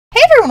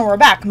everyone, we're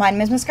back. My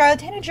name is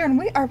MissScarletTanager, and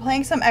we are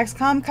playing some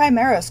XCOM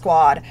Chimera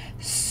Squad.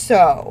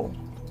 So...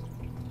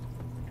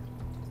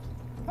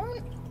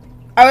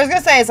 I was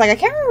gonna say, it's like, I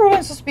can't remember what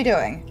I'm supposed to be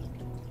doing.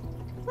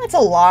 That's a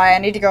lie. I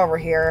need to go over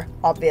here,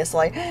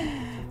 obviously.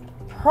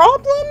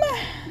 Problem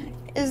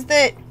is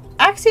that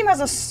Axiom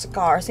has a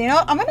scar. So, you know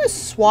what? I'm gonna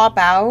swap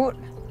out.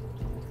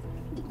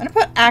 I'm gonna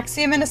put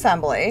Axiom in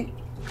assembly.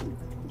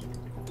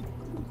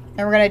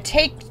 And we're gonna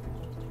take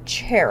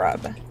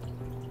Cherub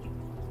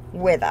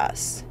with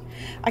us.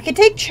 I could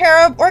take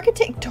Cherub, or I could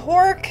take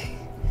Torque.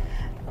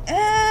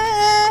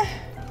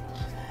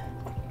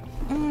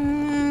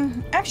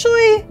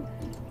 Actually,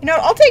 you know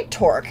what? I'll take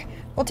Torque.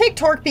 We'll take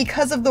Torque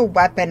because of the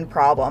weapon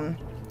problem.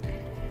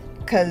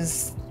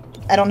 Because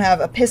I don't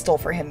have a pistol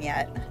for him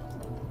yet.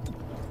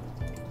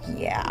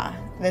 Yeah,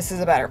 this is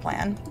a better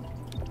plan.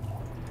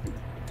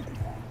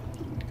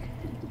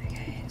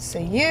 Okay, so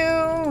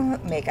you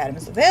make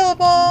items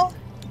available.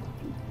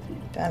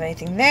 Don't have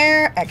anything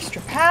there.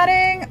 Extra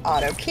padding,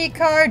 auto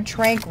keycard,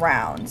 trank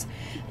rounds.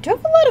 I do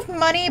have a lot of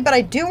money, but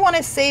I do want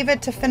to save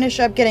it to finish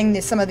up getting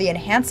some of the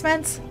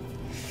enhancements.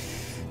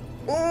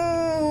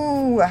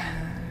 Ooh. What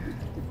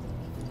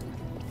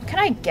can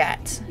I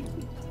get?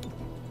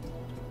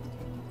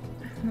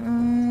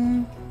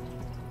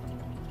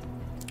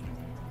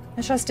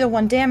 I shall steal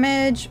 1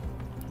 damage.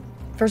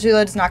 First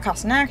reload does not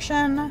cost an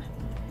action.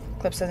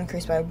 Clip says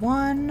increased by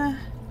 1.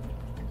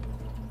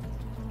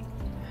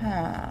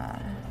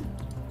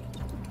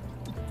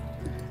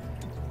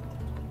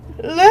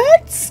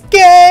 Let's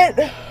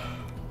get...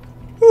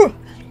 Whew.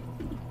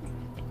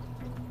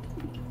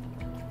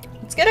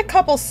 Let's get a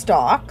couple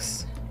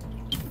stocks.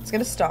 Let's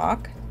get a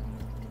stock.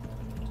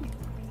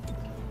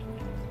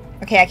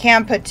 Okay, I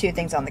can't put 2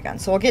 things on the gun,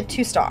 so we'll get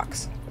 2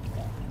 stocks.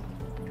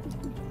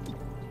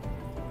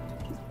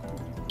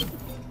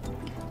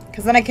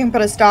 Because then I can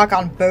put a stock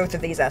on both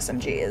of these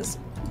SMGs.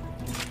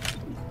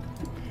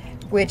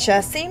 Which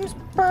seems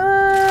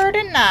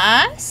pretty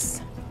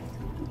nice.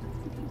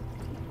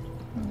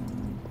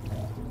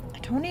 I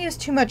don't want to use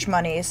too much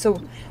money,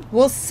 so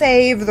we'll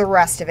save the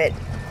rest of it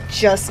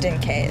just in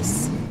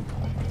case.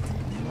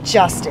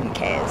 Just in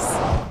case.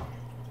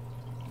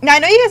 Now, I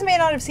know you guys may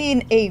not have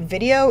seen a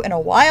video in a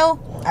while.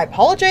 I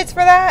apologize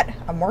for that.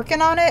 I'm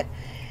working on it.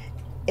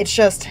 It's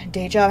just,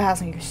 day job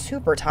has me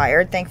super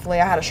tired.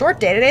 Thankfully, I had a short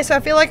day today, so I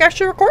feel like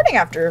actually recording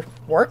after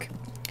work.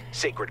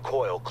 Sacred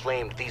Coil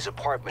claimed these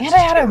apartments. And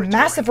I had a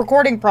massive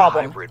recording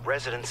problem. Hybrid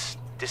residents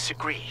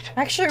disagreed.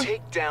 Actually,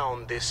 take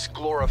down this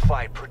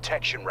glorified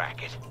protection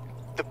racket.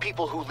 The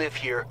people who live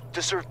here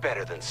deserve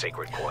better than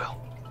Sacred Coil.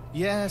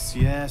 Yes,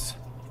 yes.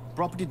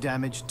 Property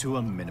damage to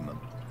a minimum.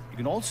 You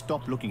can all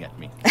stop looking at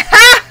me.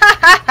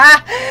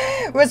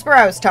 Whisper,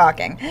 I was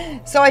talking.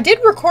 So I did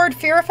record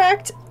Fear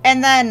Effect,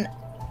 and then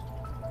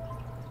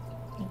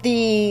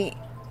the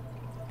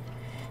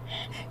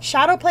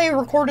Shadowplay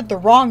recorded the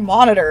wrong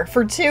monitor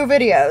for 2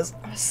 videos.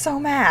 I was so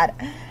mad.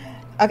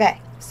 Okay,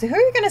 so who are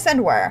you going to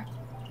send where?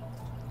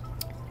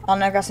 All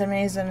non-aggressive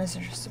enemies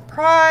are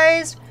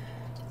surprised.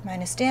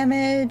 Minus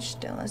damage.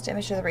 Deal less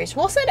damage to the breach.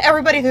 We'll send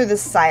everybody through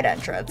this side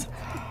entrance.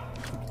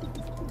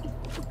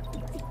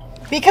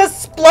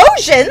 Because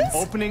explosions!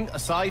 Opening a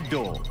side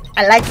door.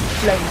 I like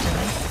explosions.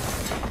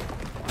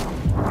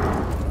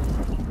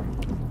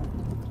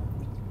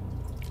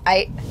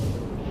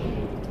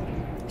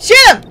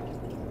 Shoot him!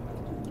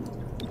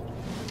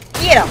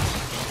 Get him!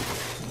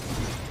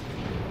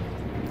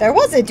 There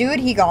was a dude,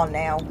 he gone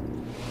now.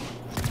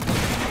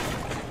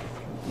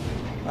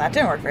 Well, that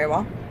didn't work very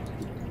well.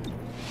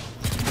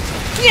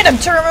 Get him,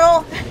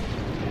 Terminal!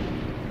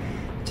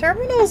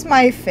 Terminal's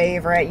my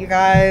favorite, you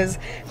guys.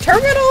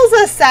 Terminal's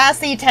a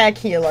sassy tech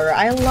healer.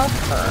 I love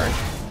her.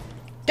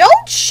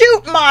 Don't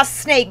shoot my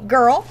snake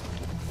girl!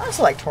 I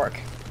also like Torque.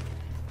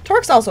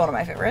 Torque's also one of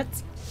my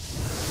favorites.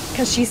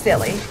 Because she's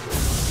silly.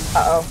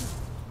 Uh-oh.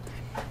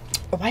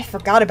 Oh, I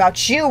forgot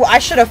about you. I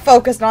should have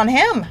focused on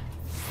him.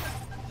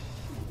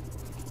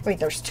 Wait,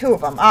 there's 2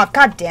 of them. Oh,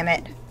 god damn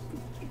it.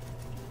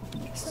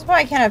 This is why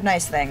I can't have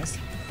nice things.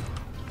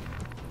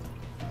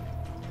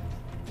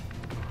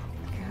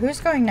 Okay,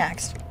 who's going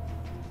next?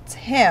 It's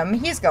him.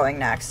 He's going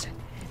next.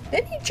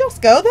 Didn't he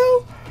just go,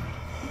 though?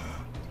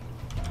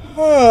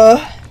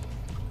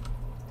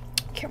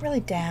 Can't really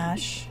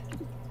dash.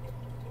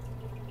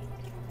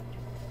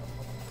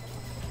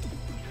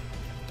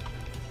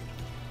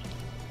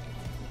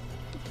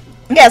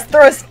 Yes,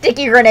 throw a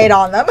sticky grenade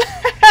on them.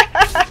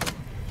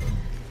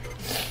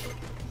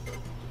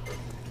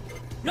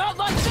 Not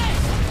like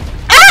this!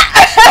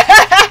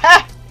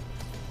 Ah!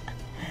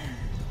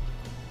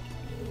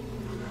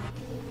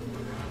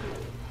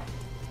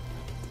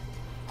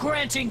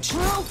 Granting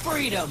true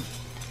freedom!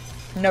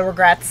 No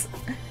regrets.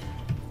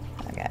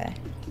 Okay.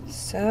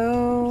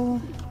 So...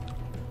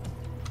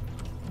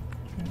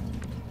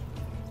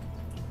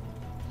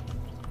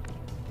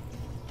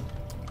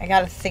 I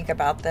gotta think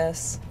about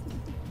this.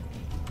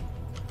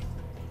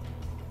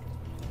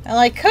 Well,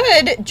 I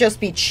could just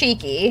be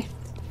cheeky.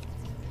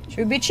 Should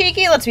we be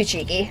cheeky? Let's be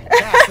cheeky.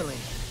 Naturally.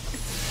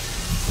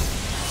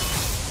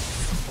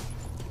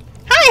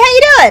 Hi, how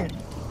you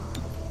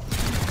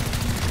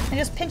I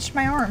just pinched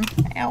my arm.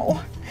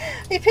 Ow.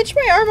 I pinched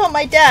my arm on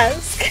my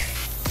desk.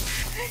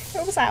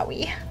 It was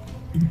owie.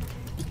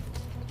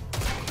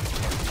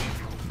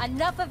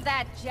 Enough of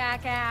that,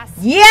 jackass.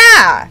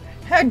 Yeah!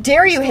 How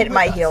dare you hit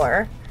my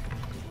healer?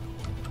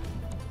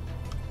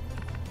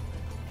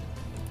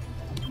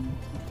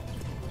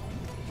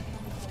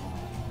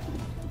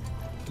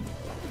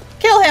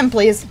 Kill him,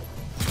 please.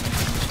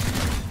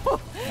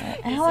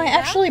 Ow, I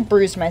actually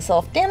bruised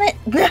myself. Damn it.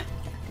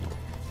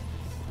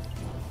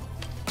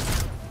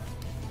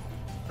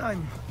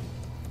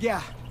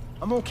 Yeah,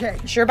 I'm okay.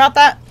 You sure about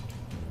that?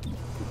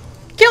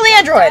 Kill the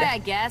android! Okay, I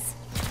guess.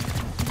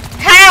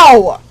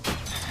 How?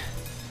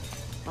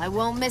 I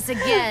won't miss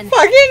again.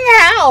 Fucking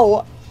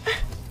how?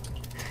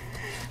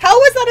 How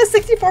was that a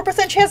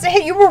 64% chance to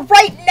hit? You were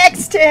right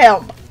next to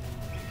him.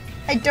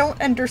 I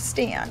don't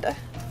understand.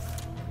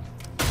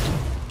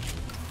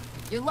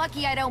 You're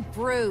lucky I don't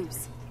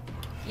bruise.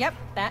 Yep,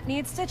 that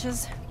needs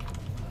stitches.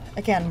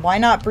 Again, why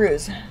not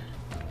bruise?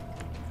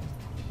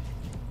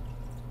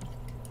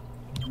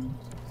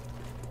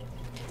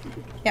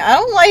 Yeah, I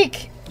don't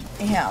like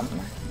him.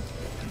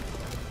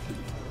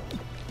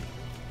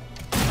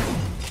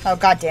 Oh,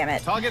 god damn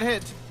it. Target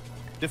hit.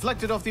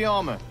 Deflected off the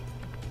armor.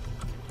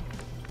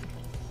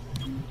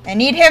 I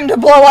need him to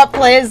blow up,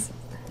 please.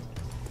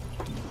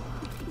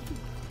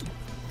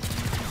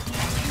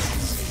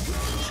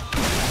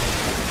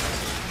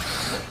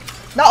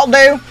 That'll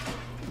do.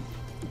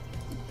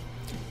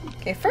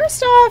 Okay,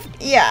 first off,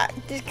 yeah,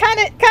 just kind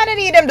of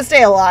need him to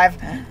stay alive.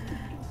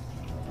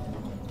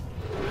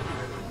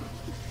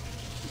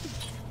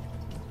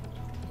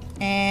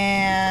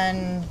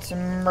 And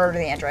murder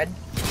the android.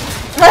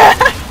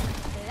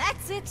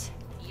 That's it.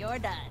 You're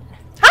done.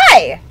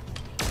 Hi!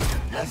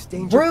 Less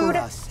danger Rude.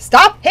 for us.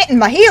 Stop hitting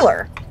my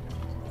healer.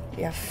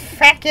 You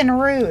fucking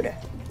rude.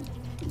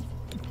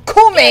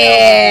 Come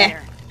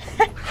here.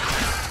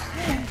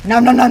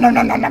 Nom nom nom nom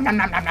nom nom nom nom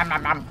nom nom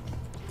nom nom.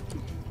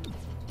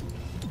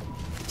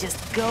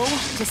 Just go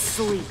to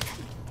sleep.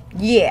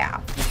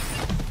 Yeah.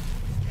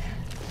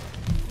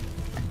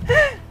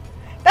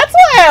 That's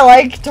why I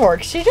like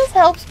Torque. She just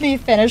helps me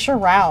finish a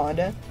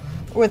round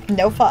with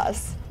no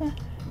fuss.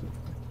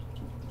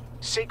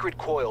 Sacred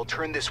Coil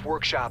turned this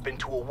workshop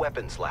into a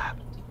weapons lab.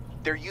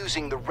 They're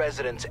using the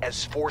residents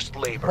as forced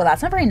labor. Well,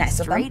 that's not very nice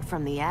of them. Straight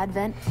from the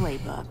Advent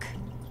playbook.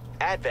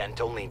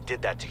 Advent only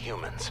did that to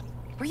humans.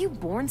 Were you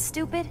born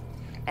stupid?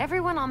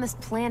 Everyone on this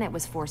planet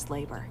was forced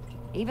labor.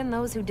 Even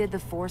those who did the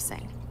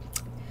forcing.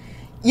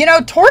 You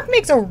know, Torque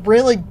makes a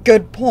really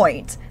good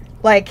point.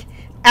 Like,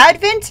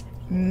 Advent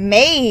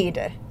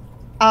made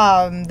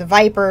the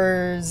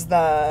Vipers,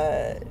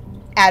 the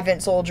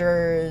Advent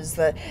soldiers,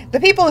 the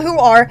people who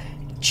are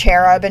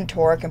Cherub and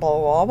Torque and blah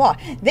blah blah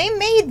blah. They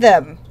made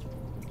them.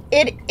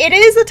 It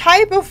is a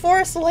type of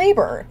forced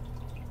labor.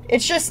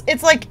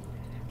 It's like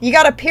you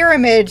got a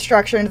pyramid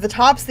structure, and at the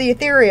top's the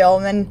ethereal,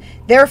 and then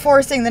they're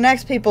forcing the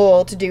next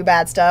people to do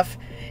bad stuff,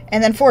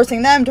 and then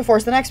forcing them to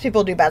force the next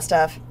people to do bad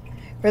stuff,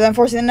 for them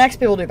forcing the next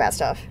people to do bad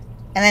stuff,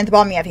 and then at the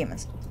bottom you have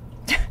humans.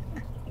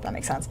 That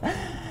makes sense.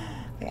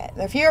 Okay,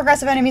 there are few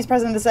aggressive enemies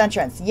present in this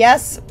entrance.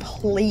 Yes,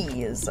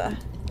 please.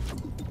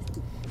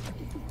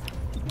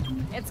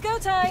 It's go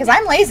time. Because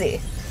I'm lazy.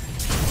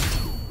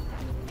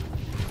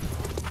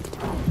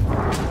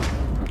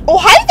 Oh,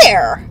 hi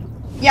there!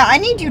 Yeah, I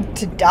need you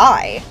to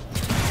die.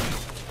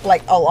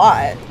 Like, a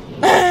lot.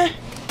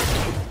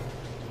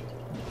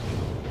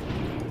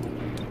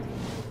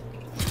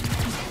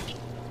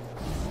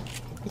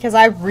 Because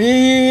I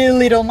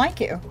really don't like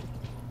you.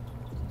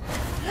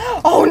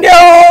 Oh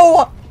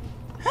no!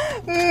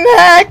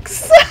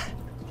 Max!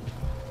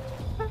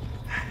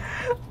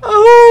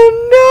 Oh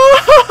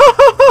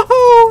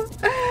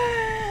no!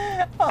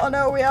 Oh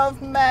no, we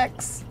have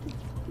Max.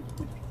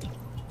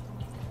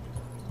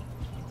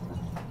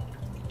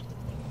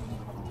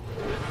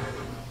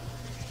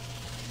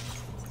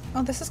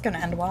 Oh, this is gonna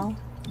end well.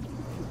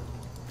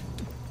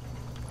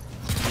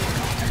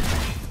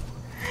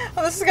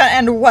 Oh, this is gonna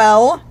end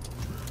well.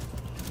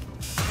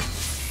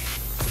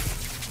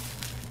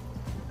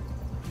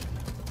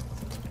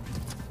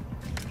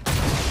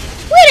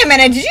 Wait a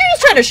minute, did you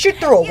just try to shoot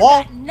through a You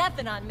wall? got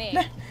nothing on me.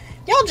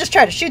 Y'all just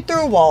try to shoot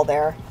through a wall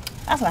there.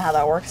 That's not how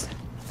that works.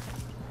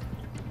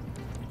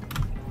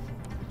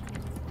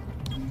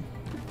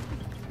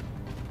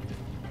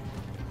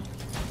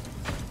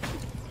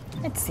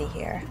 Let's see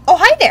here. Oh,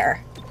 hi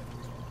there!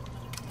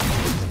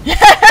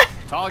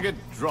 Target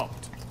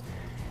dropped.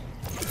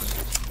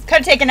 Could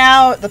have taken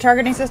out the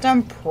targeting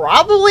system.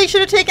 Probably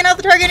should have taken out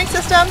the targeting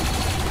system.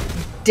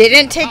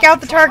 Didn't take out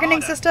the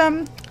targeting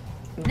system.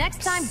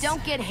 Next time,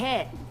 don't get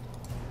hit.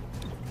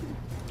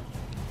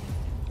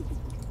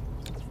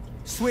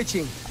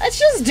 Switching. Let's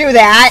just do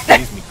that.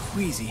 Gives me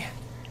queasy.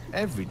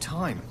 Every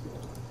time.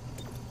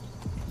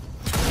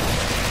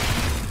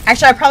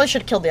 Actually, I probably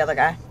should have killed the other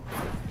guy.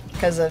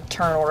 Because of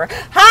turn order.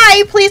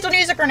 Hi! Please don't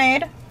use a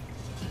grenade.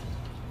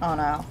 Oh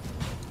no.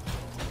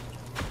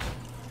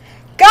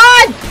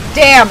 God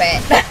damn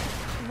it!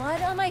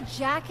 Blood on my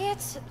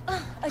jacket?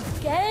 Ugh,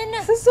 again?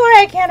 This is why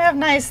I can't have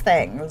nice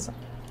things.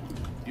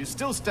 You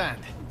still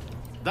stand.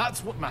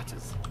 That's what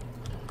matters.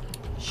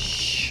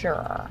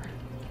 Sure.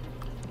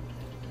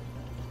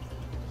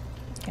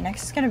 Okay,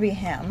 next is gonna be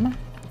him.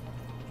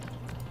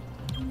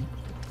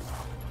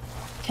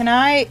 Can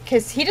I?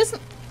 Cause he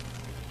doesn't.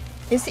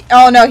 Is he?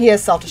 Oh no, he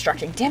is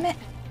self-destructing. Damn it.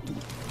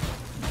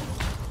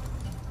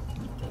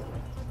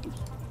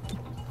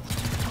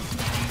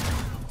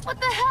 What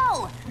the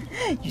hell?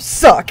 You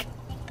suck.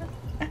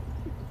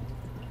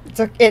 It's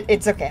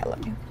okay. I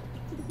love you.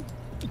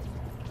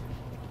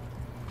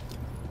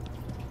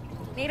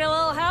 Need a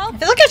little help? I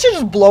feel like I should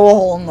just blow a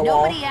hole in the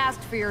wall. Nobody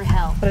asked for your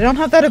help. But I don't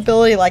have that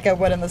ability like I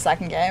would in the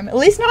second game. At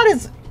least not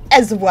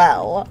as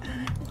well.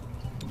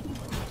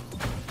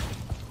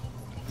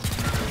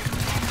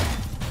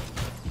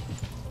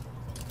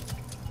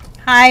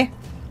 Hi.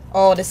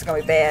 Oh, this is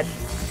gonna be bad.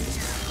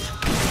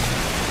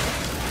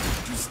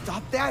 Did you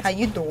stop that? How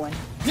you doing?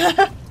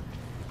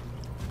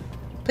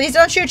 Please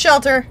don't shoot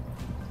Shelter.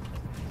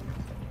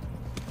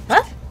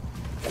 What?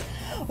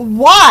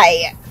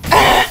 Why?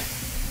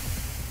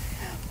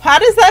 How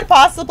does that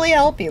possibly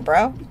help you,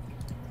 bro?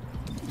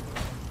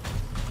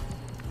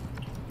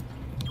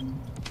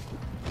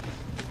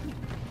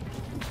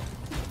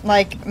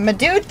 Like, my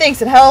dude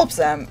thinks it helps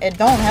him. It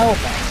don't help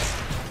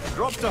him.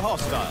 Drop to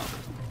hostile.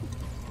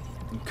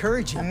 I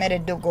Encouraging. made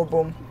it do go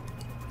boom.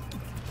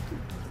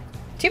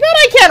 Too bad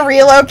I can't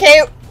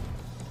relocate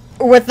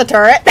with the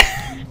turret.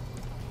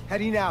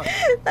 Heading out.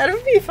 That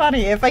would be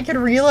funny if I could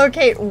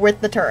relocate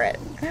with the turret.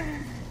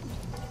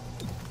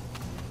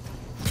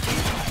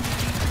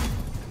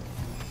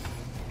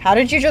 How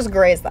did you just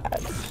graze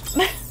that?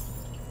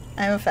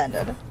 I'm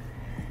offended.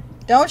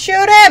 Don't shoot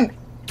him!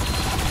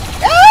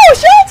 No,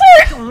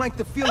 Shelter! I don't like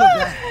the feel of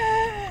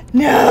that.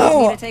 Need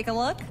No! to take a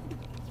look?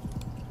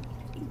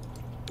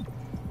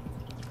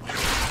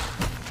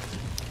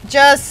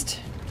 Just...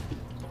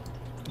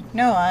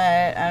 No,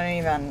 I don't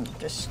even...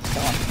 Just go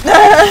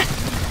on.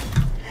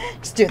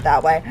 Just do it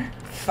that way.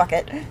 Fuck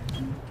it.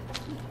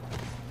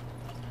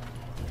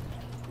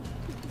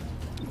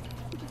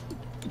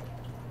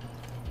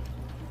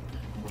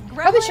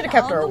 Probably should have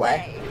kept her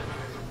away.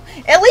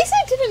 At least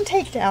I didn't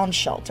take down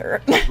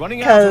Shelter.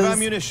 Running out of 'Cause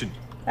ammunition.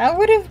 that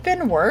would have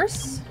been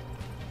worse.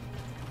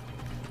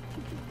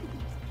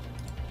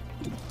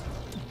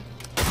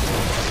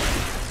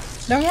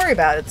 Don't worry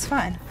about it, it's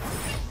fine.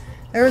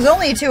 There was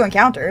only 2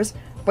 encounters.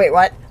 Wait,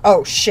 what?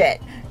 Oh,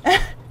 shit.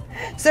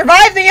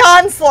 Survive the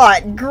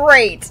onslaught!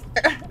 Great!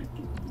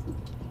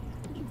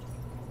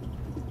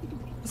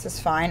 This is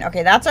fine.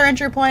 Okay, that's our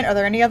entry point. Are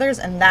there any others?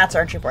 And that's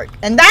our entry point.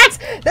 And that's...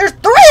 There's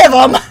 3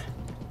 of them!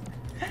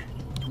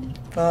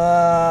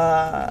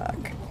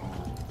 Fuck.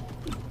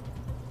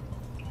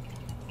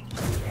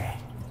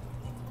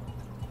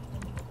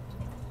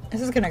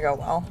 This is gonna go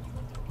well.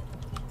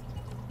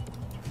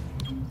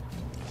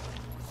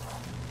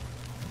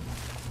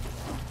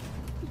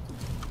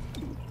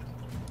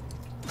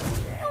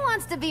 Who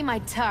wants to be my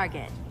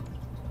target?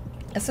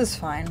 This is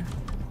fine.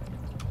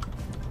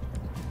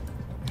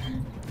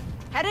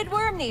 Headed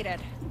worm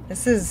needed.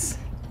 This is...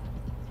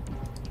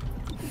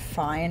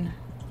 fine.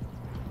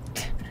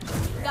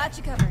 Got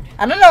you covered.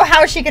 I don't know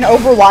how she can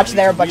overwatch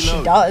there, but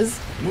she does.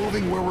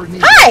 Moving where we're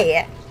needed.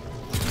 Hi!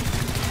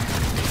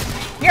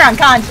 You're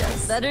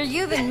unconscious. Better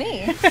you than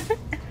me.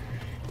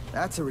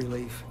 That's a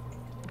relief.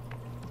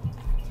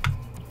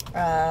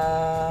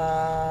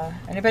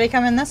 Anybody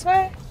coming this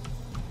way?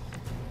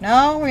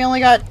 No, we only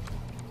got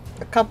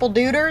a couple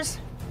duders.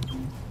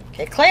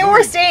 Okay,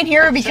 Claymore, staying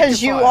here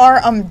because you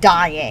are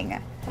dying.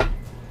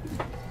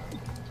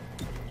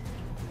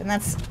 And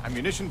that's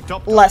Ammunition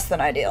top. less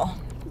than ideal.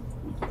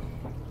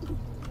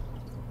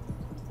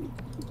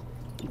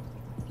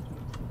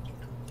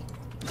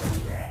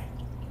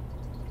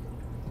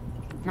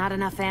 Not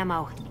enough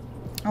ammo.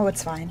 Oh,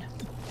 it's fine.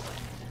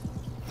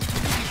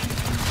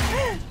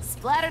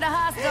 Splattered a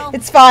hostile.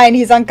 It's fine,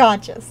 he's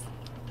unconscious.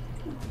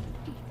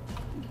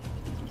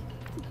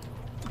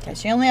 Okay,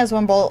 she only has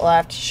 1 bullet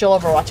left. She'll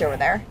overwatch over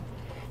there.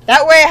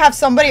 That way I have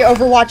somebody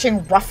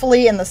overwatching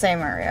roughly in the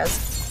same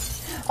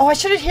areas. Oh, I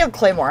should have healed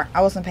Claymore.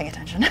 I wasn't paying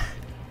attention.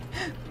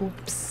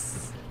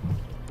 Oops.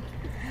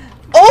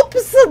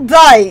 Oops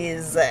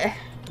dies.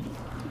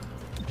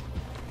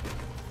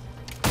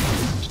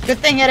 Good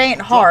thing it ain't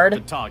The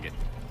hard. target.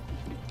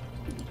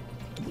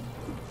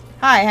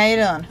 Hi, how you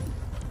doing?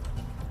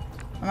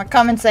 I'm gonna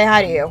come and say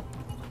hi to you.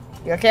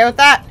 You okay with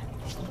that?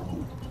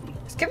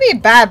 This could be a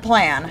bad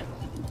plan.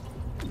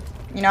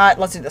 You know what?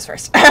 Let's do this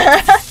first.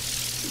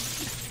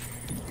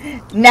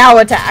 Now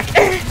attack.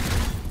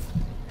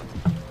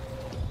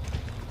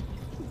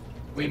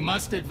 We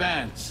must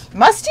advance.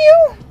 Must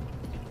you?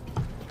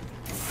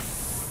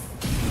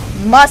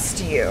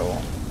 Must you?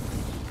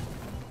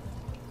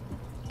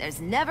 There's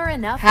never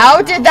enough How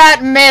ammo. did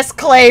that miss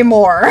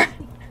Claymore?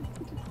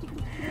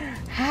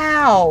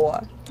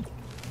 How?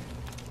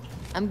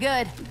 I'm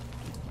good.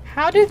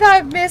 How did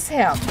that miss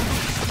him?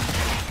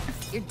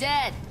 You're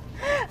dead.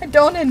 I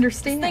don't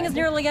understand. This thing is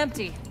nearly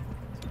empty.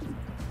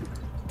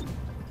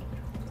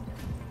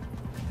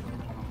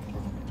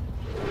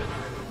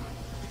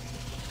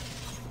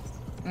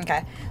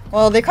 Okay.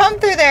 Well, they come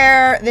through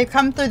there. They've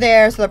come through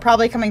there, so they're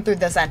probably coming through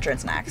this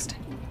entrance next.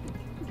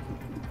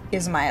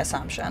 Is my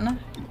assumption.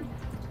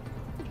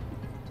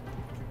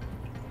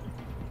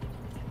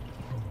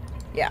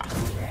 Yeah.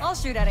 I'll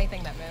shoot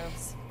anything that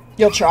moves.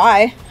 You'll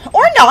try.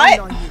 Or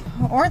not!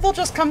 Or they'll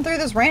just come through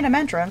this random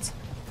entrance.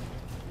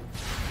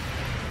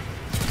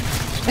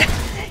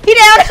 He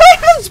down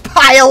this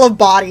pile of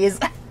bodies.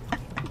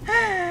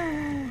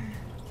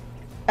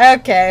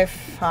 Okay,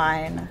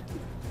 fine.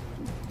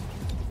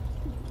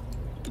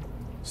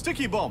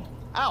 Sticky bomb,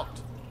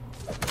 out.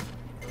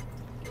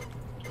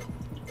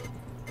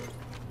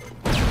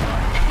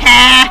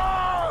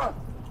 Ha!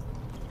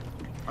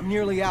 I'm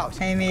nearly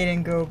out. I made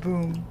it go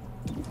boom.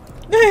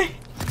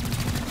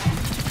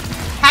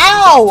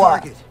 How?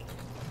 Target.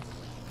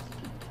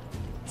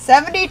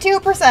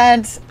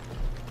 72%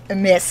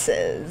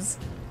 misses.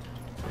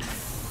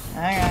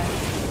 Okay.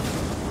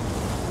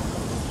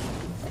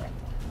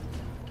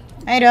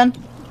 How you doing?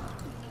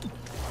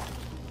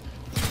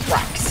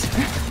 Rex.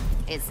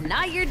 It's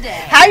not your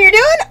day. How you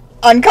doing?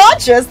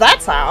 Unconscious,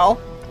 that's how.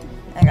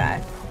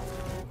 Okay.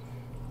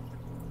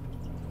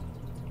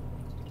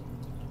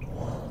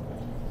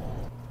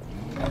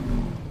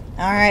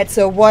 Alright,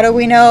 so what do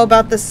we know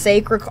about the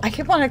sacred... I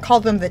keep wanting to call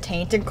them the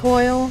tainted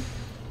coil.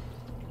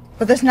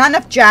 But there's not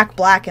enough Jack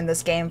Black in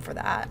this game for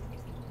that.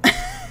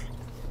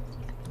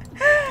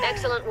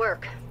 Excellent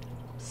work.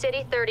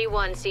 City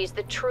 31 sees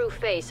the true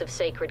face of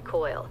Sacred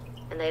Coil,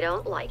 and they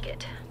don't like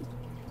it.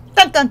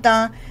 Dun dun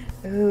dun!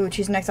 Ooh,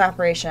 choose next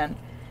operation.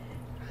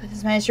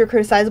 This managed to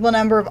recruit a sizable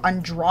number of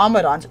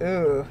Andromedons.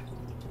 Ooh.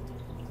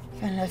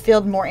 And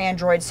field more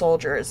android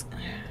soldiers.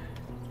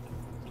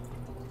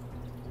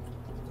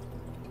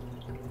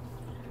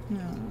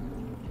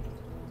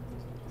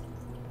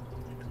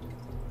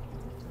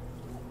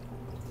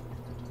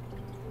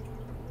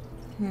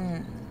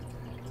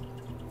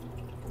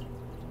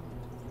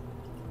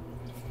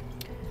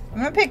 I'm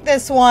gonna pick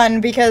this one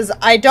because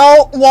I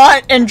don't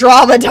want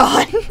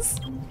Andromedons.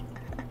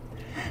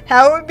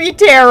 That would be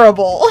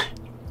terrible.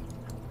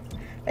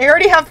 They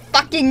already have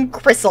fucking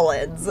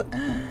chrysalids.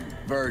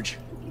 Verge,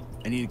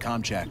 I need a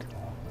comm check.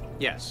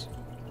 Yes.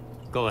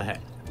 Go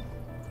ahead.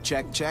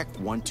 Check, check.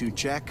 1, 2,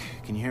 check.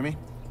 Can you hear me?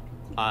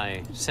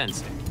 I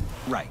sense it.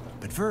 Right.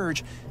 But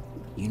Verge,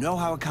 you know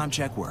how a comm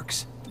check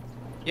works.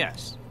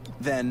 Yes.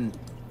 Then,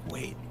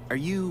 wait. Are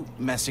you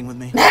messing with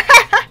me?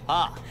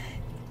 Ah.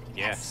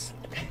 Yes.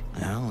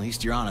 Well, at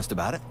least you're honest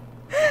about it.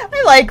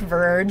 I like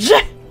Verge.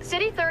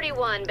 City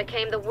 31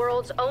 became the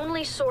world's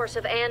only source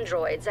of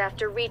androids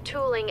after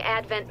retooling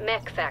Advent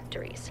mech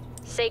factories.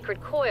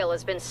 Sacred Coil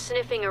has been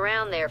sniffing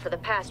around there for the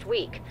past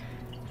week.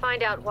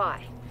 Find out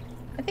why.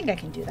 I think I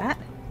can do that.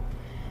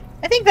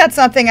 I think that's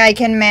something I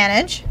can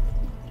manage.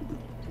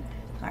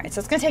 Alright, so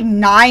it's gonna take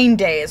 9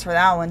 days for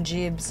that one,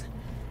 Jeebs.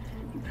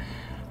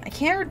 I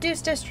can't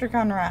reduce district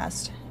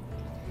unrest.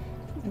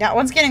 That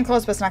one's getting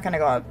close, but it's not gonna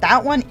go up.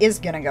 That one is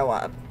gonna go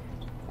up.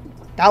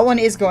 That one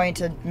is going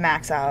to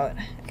max out.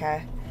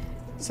 Okay.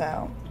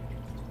 So.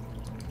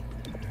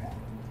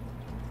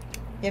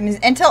 It means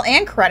intel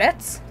and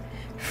credits.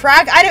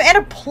 Frag item and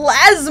a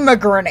plasma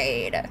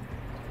grenade.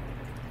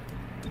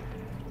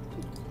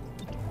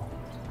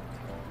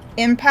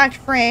 Impact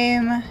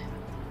frame.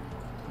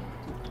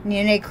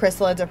 Neonate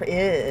chrysalids are...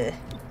 Ew.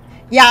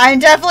 Yeah, I'm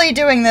definitely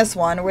doing this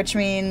one, which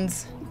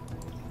means...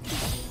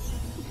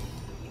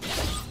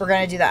 we're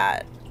gonna do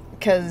that.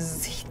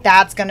 Because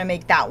that's gonna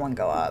make that one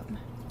go up.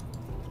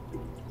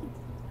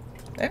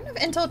 Do I have enough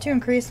intel to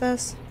increase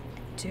this?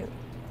 I do.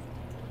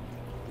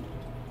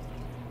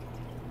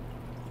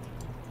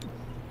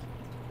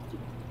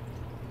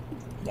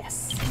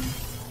 Yes.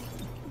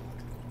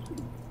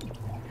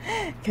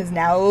 Because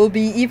now it will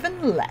be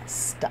even less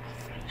stuff.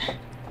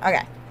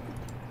 Okay.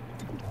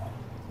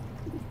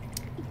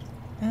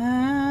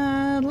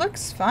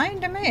 Looks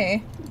fine to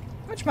me.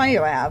 How much money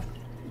do I have?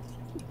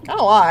 Got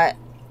a lot.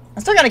 I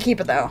still gotta keep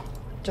it though.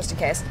 Just in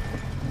case.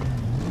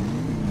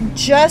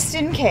 Just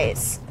in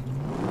case.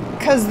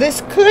 Because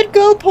this could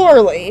go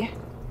poorly.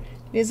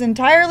 It is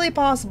entirely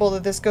possible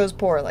that this goes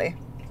poorly.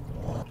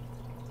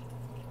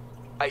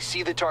 I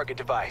see the target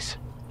device.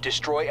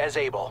 Destroy as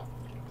able.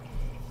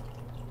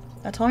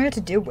 Not telling me what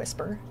to do,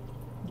 Whisper.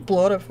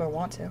 Blow it if I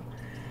want to.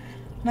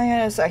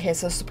 Okay,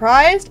 so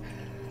surprised.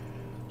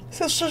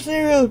 Social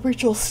serial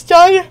breach will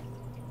stun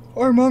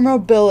or more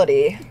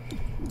mobility.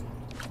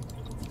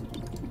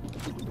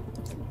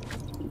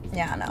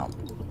 Yeah, no.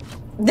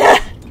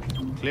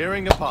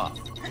 Clearing a path.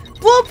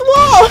 Blow up the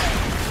wall!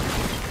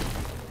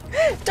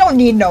 Don't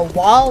need no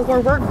wall where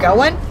we're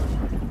going.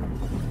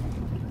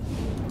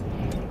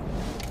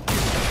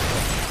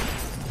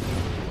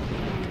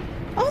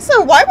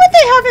 Also, why would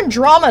they have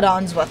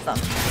Andromedons with them?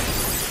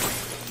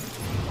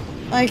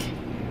 Like,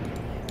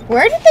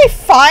 where did they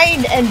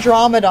find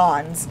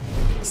Andromedons?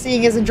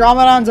 Seeing as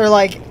Andromedons are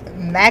like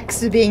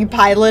mechs being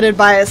piloted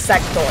by a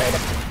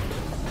sectoid.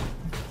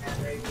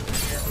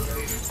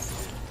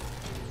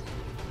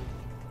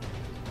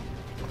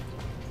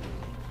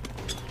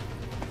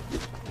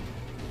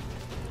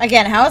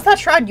 Again, how is that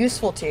shroud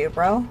useful to you,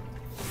 bro?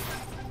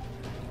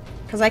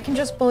 Because I can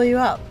just blow you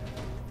up.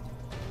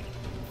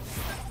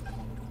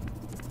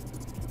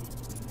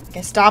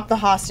 Okay, stop the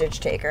hostage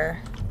taker.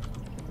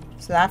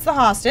 So that's the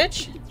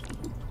hostage.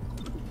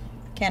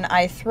 Can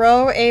I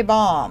throw a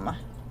bomb?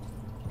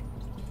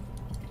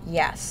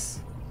 Yes.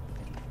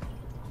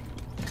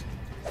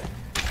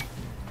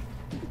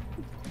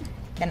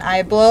 Can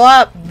I blow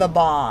up the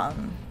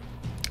bomb?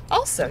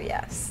 Also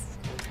yes.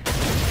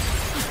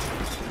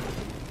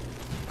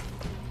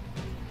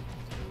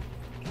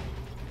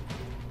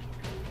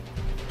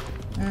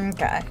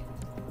 Okay.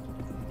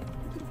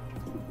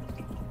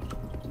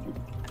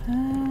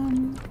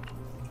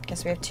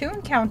 Guess we have 2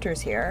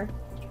 encounters here.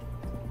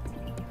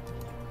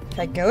 If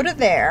I go to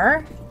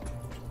there...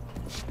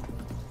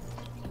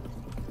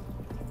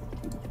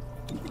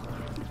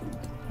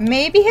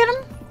 Maybe hit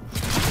him?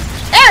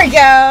 There we go!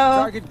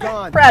 Target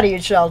gone. Proud of you,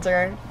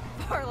 Shelter.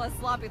 Far less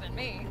sloppy than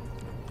me.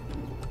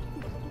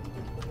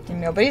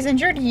 Nobody's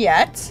injured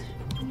yet.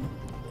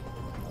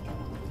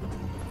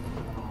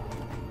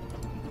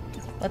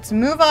 Let's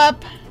move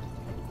up.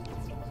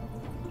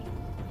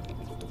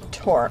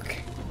 Torque.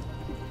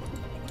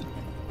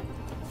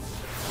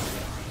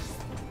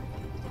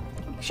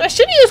 I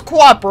should use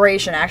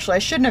cooperation, actually. I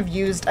shouldn't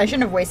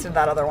have wasted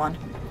that other one.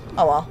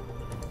 Oh well.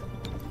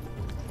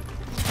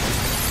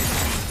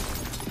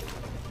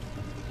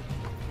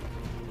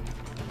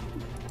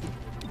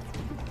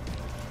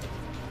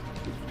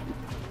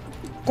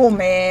 Come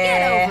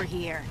Get over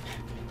here.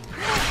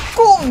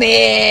 Come.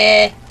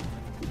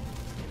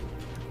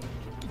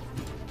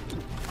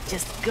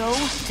 Just go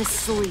to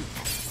sleep.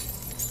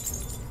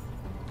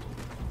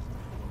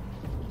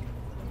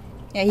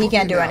 Yeah, he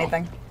can't do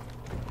anything.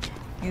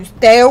 You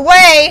stay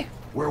away!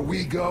 Where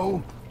we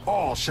go,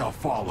 all shall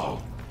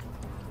follow.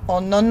 Oh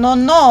no no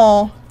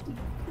no!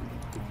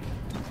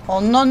 Oh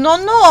no no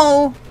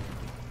no!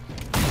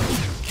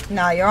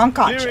 Now you're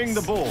unconscious. Clearing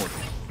the board.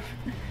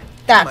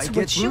 That's Might what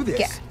get you through this.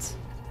 get.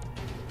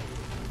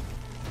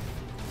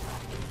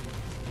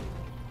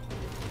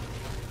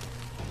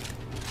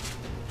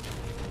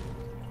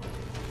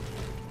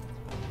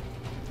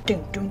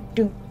 Doom doom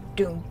doom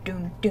doom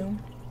doom doom.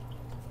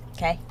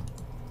 Okay.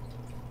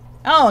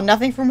 Oh,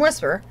 nothing from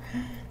Whisper.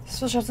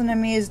 Special shots on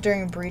enemies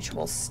during breach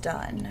will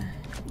stun.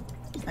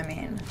 I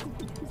mean...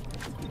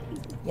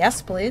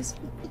 Yes, please.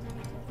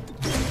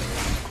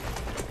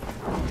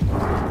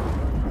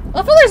 Well,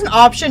 if there's an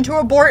option to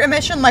abort a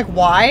mission, like,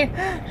 why?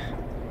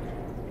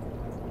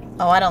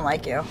 Oh, I don't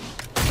like you.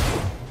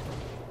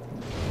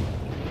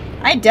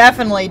 I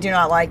definitely do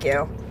not like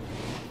you.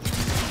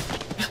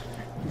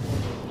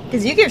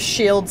 Because you give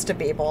shields to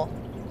people.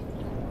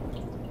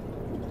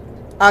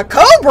 A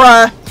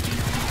cobra?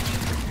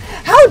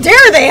 How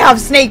dare they have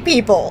snake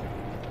people?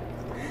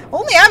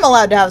 Only I'm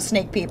allowed to have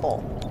snake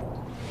people.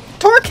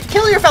 Torque,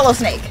 kill your fellow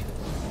snake.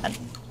 That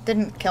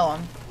didn't kill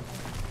him.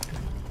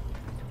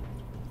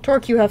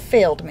 Torque, you have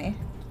failed me.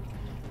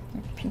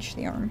 Pinch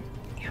the arm.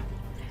 Yeah.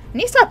 I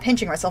need to stop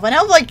pinching myself. I now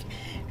have, like,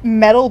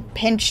 metal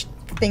pinch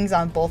things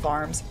on both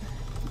arms.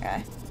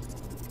 Okay.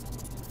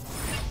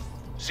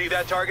 See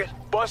that target?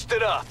 Bust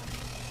it up.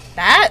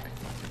 That?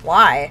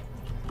 Why?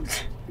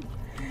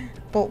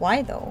 But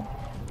why, though?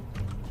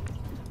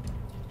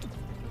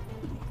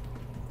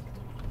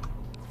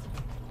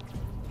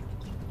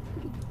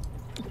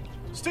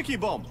 Sticky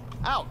bomb.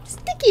 Out.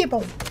 Sticky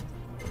bomb.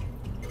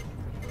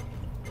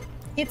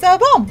 It's a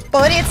bomb,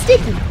 but it's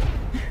sticky.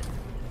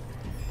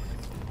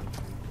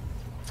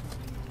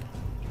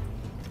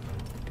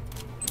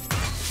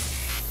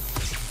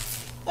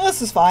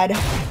 This is fine.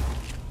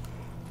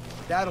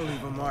 That'll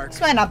leave a mark.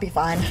 This might not be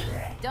fine.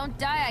 Don't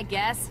die, I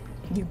guess.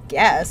 You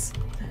guess.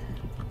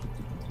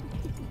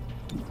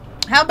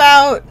 How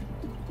about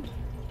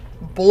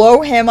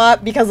blow him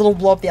up because it'll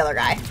blow up the other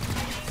guy?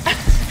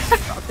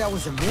 Thought that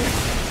was a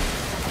miss.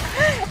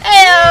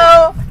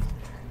 Ayo!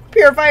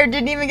 Purifier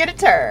didn't even get a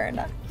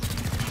turn.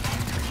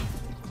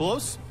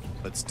 Close,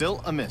 but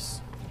still a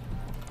miss.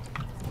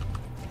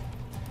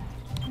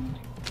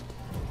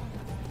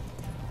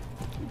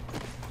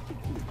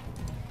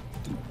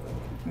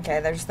 Okay,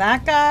 there's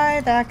that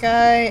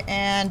guy,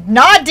 and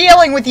not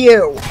dealing with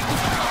you!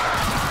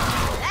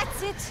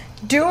 That's it.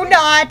 Do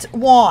not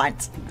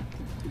want.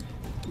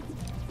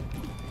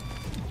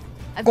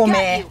 I've Come got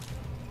here.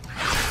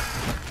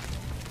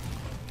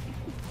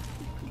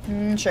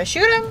 you. Should I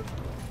shoot him?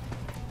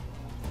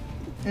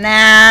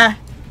 Nah.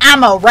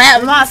 I'ma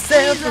wrap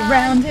myself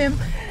around him.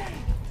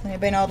 Does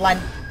anybody know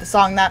the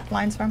song that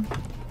line's from?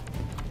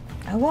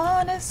 I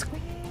wanna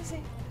squeeze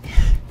it.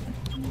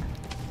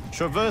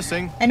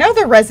 Traversing. I know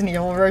the Resident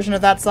Evil version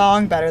of that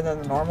song better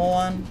than the normal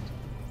one.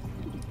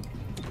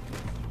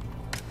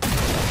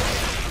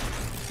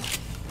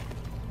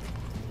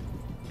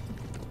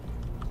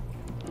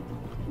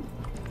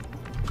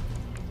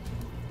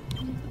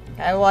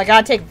 Okay, well I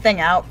gotta take the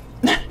thing out.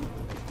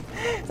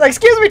 It's like,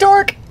 excuse me,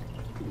 Torque!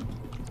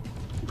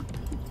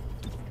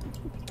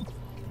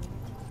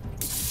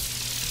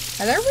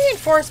 Are there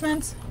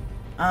reinforcements?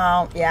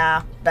 Oh,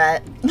 yeah,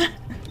 bet.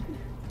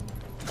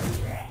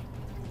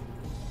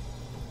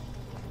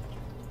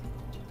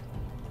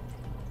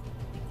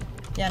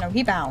 Yeah, no,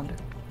 he bound.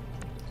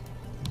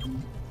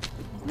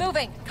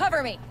 Moving.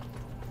 Cover me.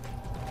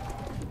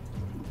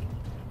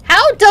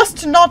 How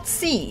dost not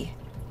see?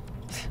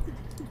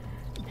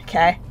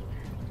 Okay.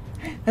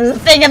 There's a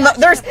thing in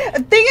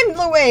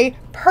the way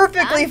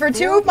perfectly for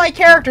two of my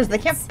characters. They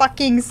can't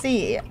fucking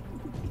see.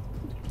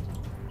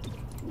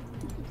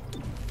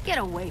 Get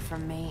away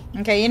from me.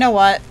 Okay, you know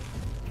what?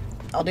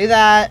 I'll do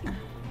that. And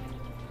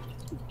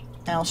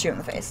I'll shoot in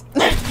the face.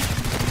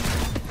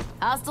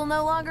 Hostile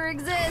no longer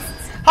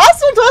exists.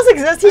 Hostile does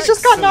exist. He's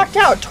just got knocked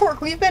out.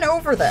 Torque, we've been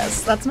over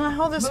this. That's not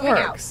how this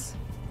works.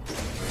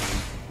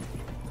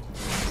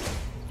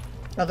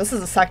 Oh, this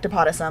is a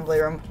sectopod assembly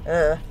room.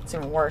 Ugh, it's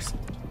even worse.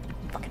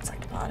 Fucking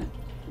sectopod.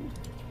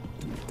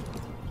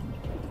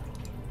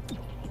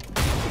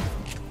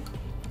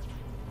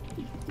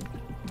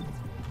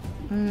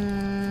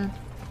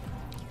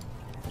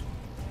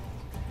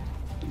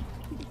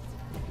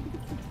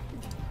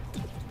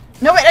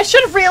 No, wait, I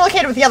should have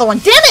relocated with the other one.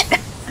 Damn it!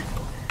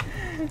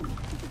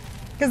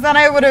 Because then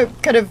I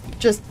could have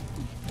just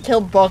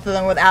killed both of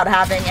them without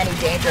having any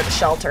danger to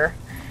shelter.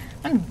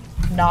 I'm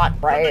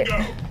not bright.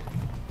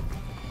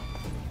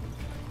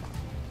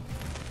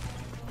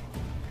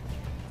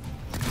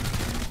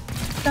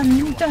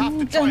 Dun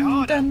dun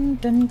dun dun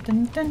dun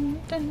dun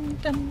dun dun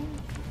dun.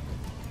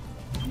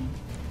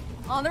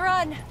 On the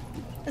run.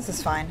 This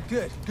is fine.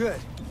 Good, good.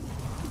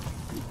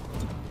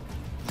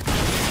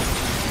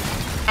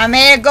 I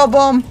made it go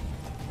boom.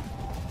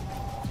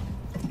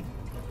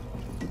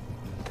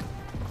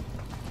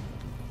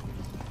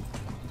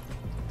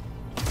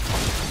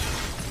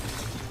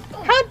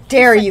 How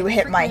dare you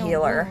hit my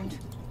healer?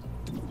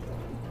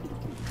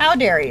 How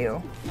dare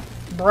you?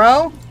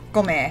 Bro,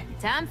 come here.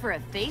 Time for a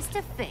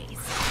face-to-face.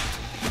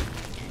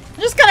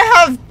 I'm just gonna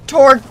have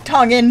Torque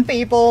tongue-in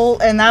people,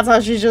 and that's how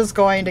she's just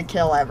going to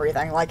kill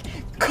everything. Like,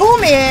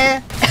 come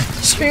here,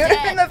 shoot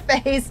him in the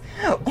face,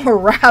 or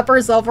wrap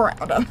herself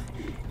around him.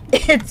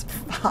 It's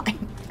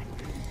fine.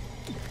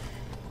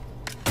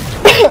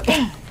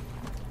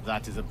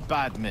 That is a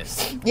bad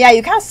miss. Yeah,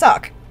 you kind of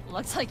suck.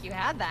 Looks like you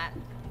had that.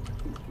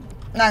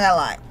 Not gonna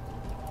lie.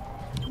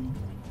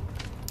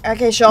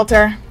 Okay,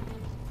 Shelter.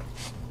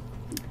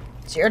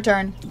 It's your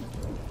turn.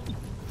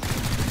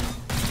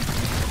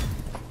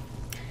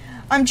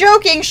 I'm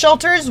joking,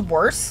 Shelter's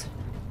worse.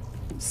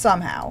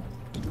 Somehow.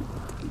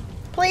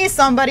 Please,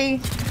 somebody.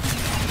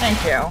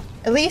 Thank you.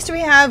 At least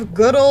we have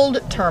good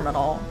old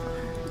Terminal.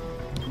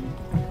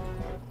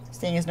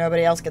 Seeing as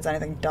nobody else gets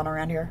anything done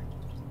around here.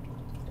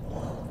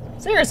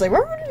 Seriously,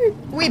 where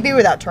would we be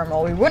without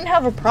Terminal? We wouldn't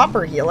have a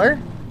proper healer.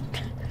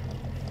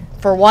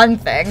 For one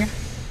thing.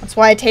 That's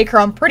why I take her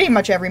on pretty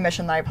much every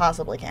mission that I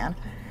possibly can.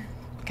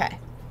 Okay.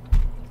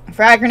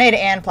 Frag grenade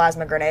and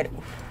plasma grenade.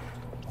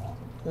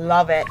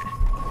 Love it.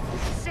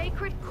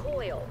 Sacred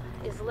Coil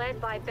is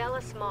led by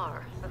Bellis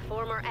Mar, a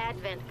former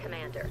Advent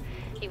commander.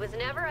 He was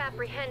never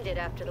apprehended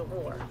after the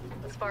war.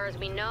 As far as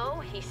we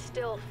know, he's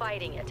still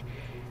fighting it.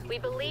 We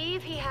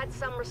believe he had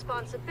some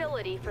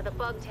responsibility for the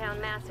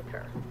Bugtown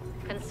massacre.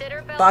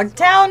 Consider Bellis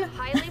Bugtown? Mar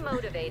highly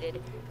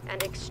motivated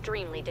and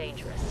extremely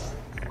dangerous.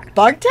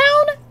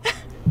 Bugtown?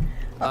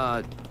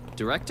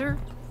 Director?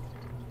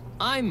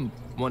 I'm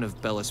one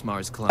of Bellis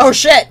Mar's clones. Oh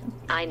shit!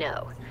 I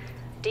know.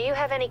 Do you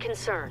have any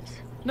concerns?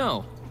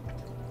 No.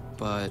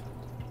 But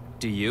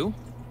do you?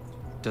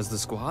 Does the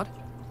squad?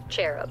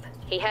 Cherub.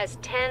 He has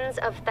tens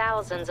of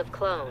thousands of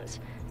clones.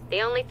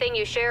 The only thing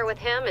you share with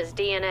him is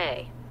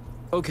DNA.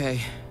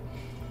 Okay.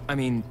 I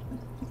mean,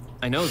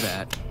 I know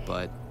that,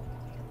 but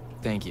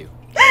thank you.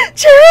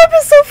 Cherub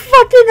is so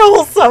fucking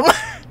wholesome.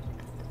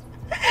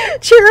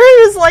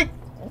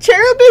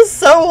 Cherub is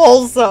so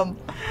wholesome.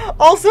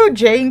 Also,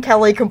 Jane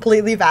Kelly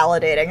completely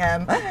validating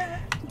him.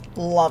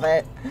 Love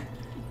it.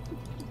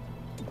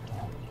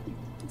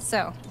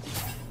 So,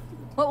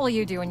 what will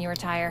you do when you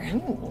retire?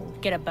 Ooh.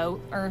 Get a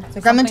boat or So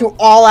come something? into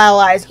all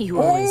allies.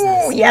 You always Ooh,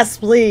 ask. yes,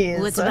 please.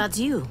 What about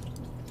you?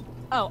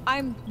 Oh,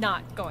 I'm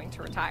not going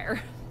to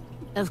retire.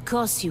 Of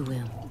course you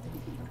will.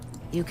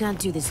 You can't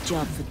do this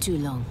job for too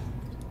long.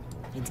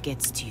 It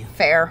gets to you.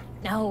 Fair.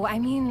 No, I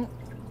mean,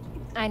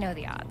 I know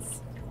the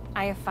odds.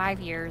 I have 5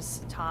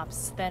 years,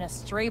 tops, then a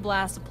stray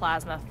blast of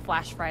plasma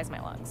flash fries my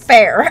lungs.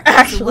 Fair,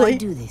 actually. So why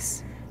do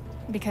this?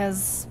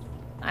 Because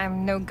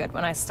I'm no good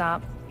when I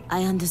stop.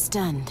 I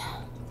understand.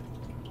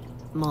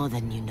 More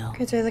than you know.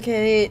 Okay, to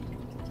relocate.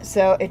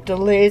 So it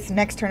delays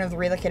next turn of the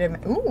relocated.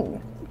 Ooh.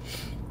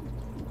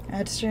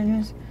 Add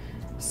strangers.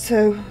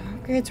 So,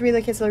 okay, to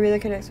relocate, so the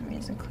relocated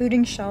experts,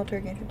 including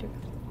shelter.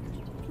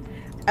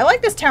 I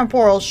like this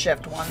temporal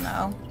shift one,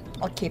 though.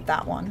 I'll keep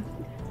that one.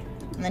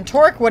 And then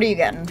Torque, what are you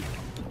getting?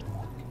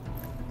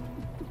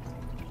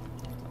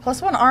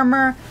 +1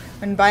 armor.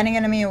 When binding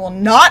enemy, will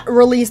not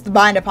release the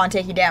bind upon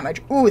taking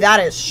damage. Ooh, that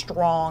is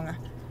strong.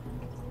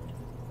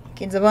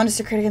 Gains a bonus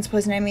to crit against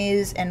poison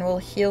enemies and will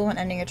heal when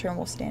ending a turn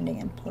while standing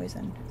in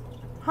poison.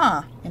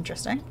 Huh.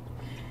 Interesting.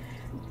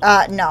 No,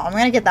 I'm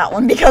gonna get that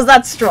one because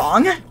that's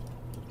strong.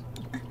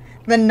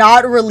 The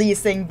not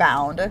releasing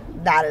bound.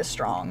 That is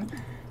strong.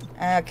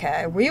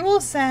 Okay, we will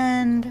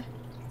send...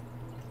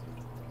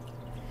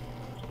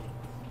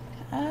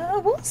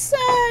 We'll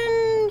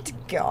send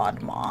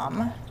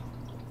Godmom.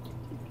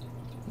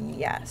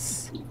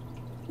 Yes.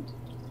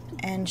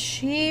 And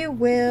she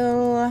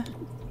will...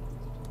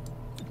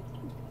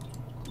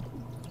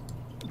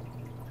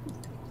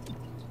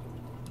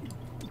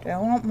 Do I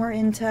want more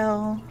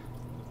intel?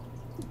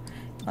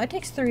 Well, it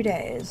takes 3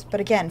 days, but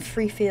again,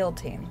 free field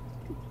team.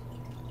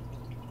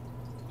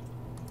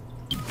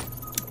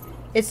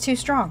 It's too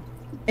strong.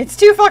 It's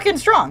too fucking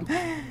strong!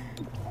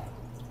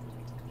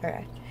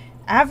 Okay.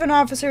 I have an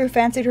officer who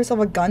fancied herself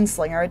a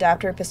gunslinger,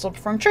 adapted her pistol to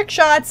perform trick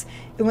shots,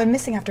 and went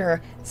missing after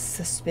her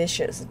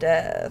suspicious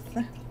death.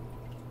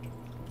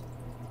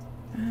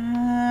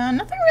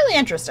 Nothing really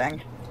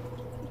interesting.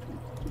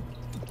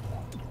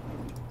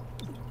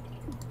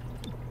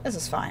 This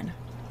is fine.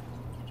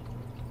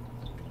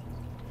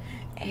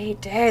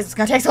 8 days. It's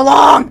gonna take so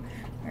long!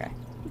 Okay.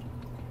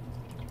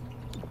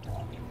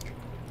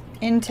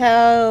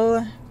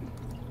 Intel.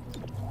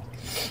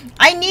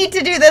 I need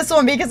to do this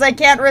one because I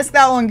can't risk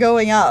that one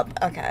going up.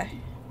 Okay.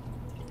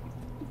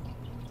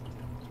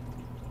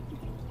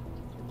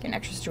 Get an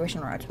extra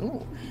situation route.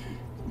 Ooh.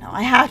 No,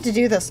 I have to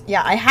do this.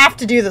 Yeah, I have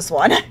to do this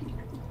one.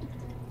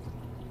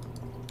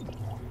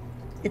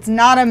 It's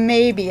not a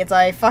maybe. It's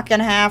I fucking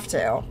have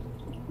to.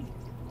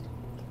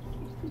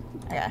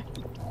 Okay.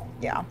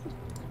 Yeah.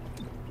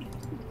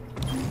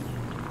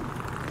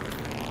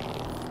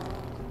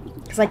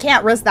 Because I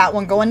can't risk that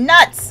one going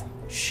nuts.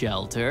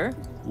 Shelter,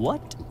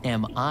 what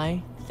am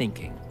I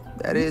thinking?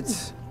 That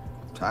it's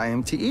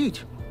time to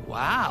eat.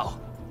 Wow.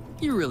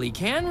 You really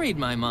can read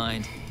my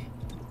mind.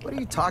 What are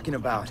you talking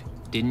about?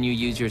 Didn't you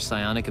use your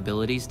psionic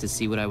abilities to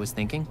see what I was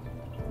thinking?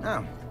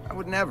 No, I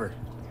would never.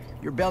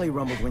 Your belly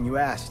rumbled when you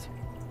asked.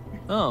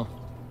 Oh.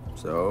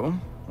 So,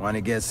 want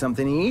to get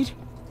something to eat?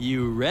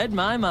 You read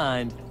my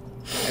mind.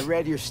 I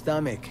read your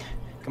stomach.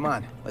 Come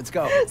on, let's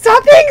go.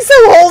 Stop being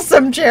so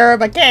wholesome,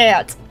 Cherub. I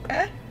can't.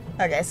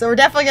 Okay, so we're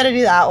definitely going to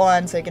do that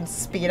one so we can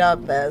speed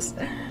up this.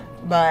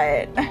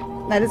 But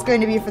that is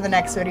going to be for the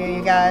next video,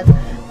 you guys.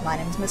 My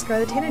name is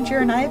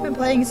MissScarletTanager, and I have been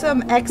playing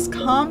some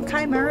XCOM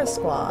Chimera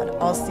Squad.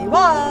 I'll see you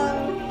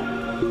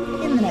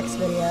all in the next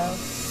video.